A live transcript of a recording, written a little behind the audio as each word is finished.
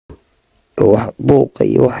buuqa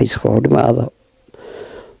iyo wax iska hormaada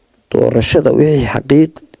doorashada wixii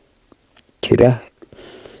xaqiiq jira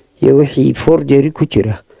iyo wixii forgery ku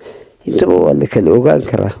jira intaba waa la kala ogaan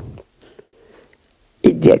karaa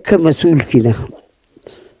cidda ka mas'uulkina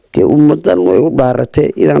dee ummadan way u dhaaratay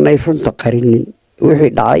inaanay runta qarinin wixii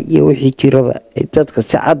dhacay iyo wixii jiraba ay dadka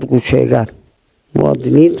si cad ku sheegaan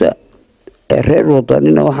muwaadiniinta reer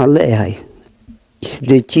wadanina waxaan leeyahay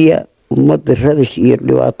isdejiya ummadda rabish iyo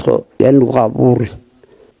dhibaato yaanu qaabuurin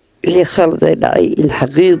wixii khalad ay dhacay in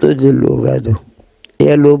xaqiiqdooda la ogaado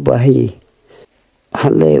ayaa loo baahan yahay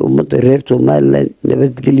waxaan leeyahay ummadda reer Somaliland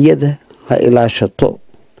nabadgelyada ha ilaashato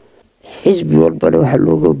xisbi walbana waxaa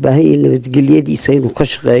looga baahan yahay nabadgelyadiisa inuu ka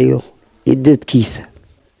shaqeeyo iyo dadkiisa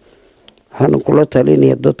waxaan kula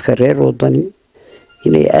talinayaa dadka reer wadani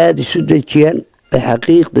inay aad isu dejiyaan ay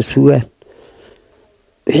xaqiiqda sugaan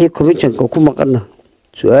wixii commissionka ku maqana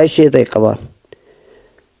su'aasheeda ay qabaan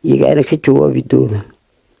iyagana ka jawaabi doona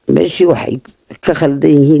meeshii waxay ka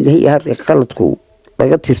khaldan yihiin halka qaladku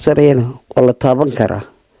laga tirsanayna waa la taaban karaa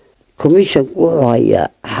commissionku wuxuu hayaa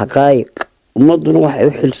xaqaayiq ummaduna waxay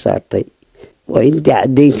u xil saartay waa in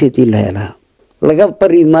caddaynteedii la helaa laga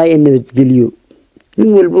bari maayo nabadgelyo nin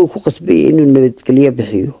walba uu ku qasbaya inuu nabadgelyo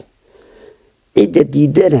bixiyo cidda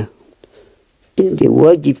diidana in dee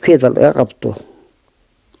waajibkeeda laga qabto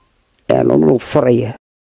anu faraya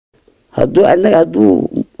hadduu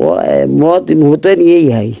muwaadin wadaniya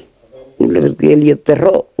yahay uu nabadgelyo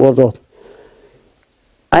daro wado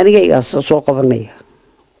anigaygaasa soo qabanaya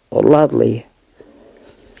oo la hadlaya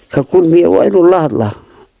ka kulmiya waa inuu la hadlaa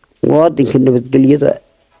muwaadinka nabadgelyo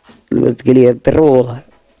daro wada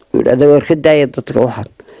uu yidhahda war ka daaya dadka waxaan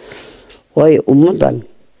waayo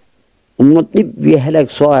ummad dhib iyo halaag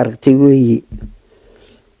soo aragtay weeye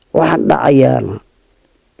waxaan dhacayaana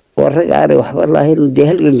ورق على وحب الله إنه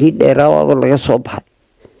هل جنكي دراوا ولا جسوا بحد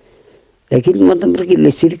لكن ما تمرق اللي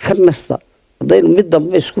يصير كنستا ضين مدة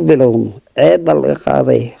مسكو بلون عيب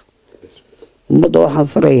القاضي مدة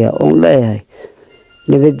فريها والله هاي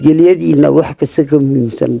نبت جليدي إنه واحد كسكم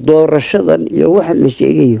مهمسن دور الشذن يا واحد مش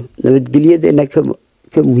يجيه نبت جليدي إنه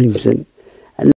كم مهمسن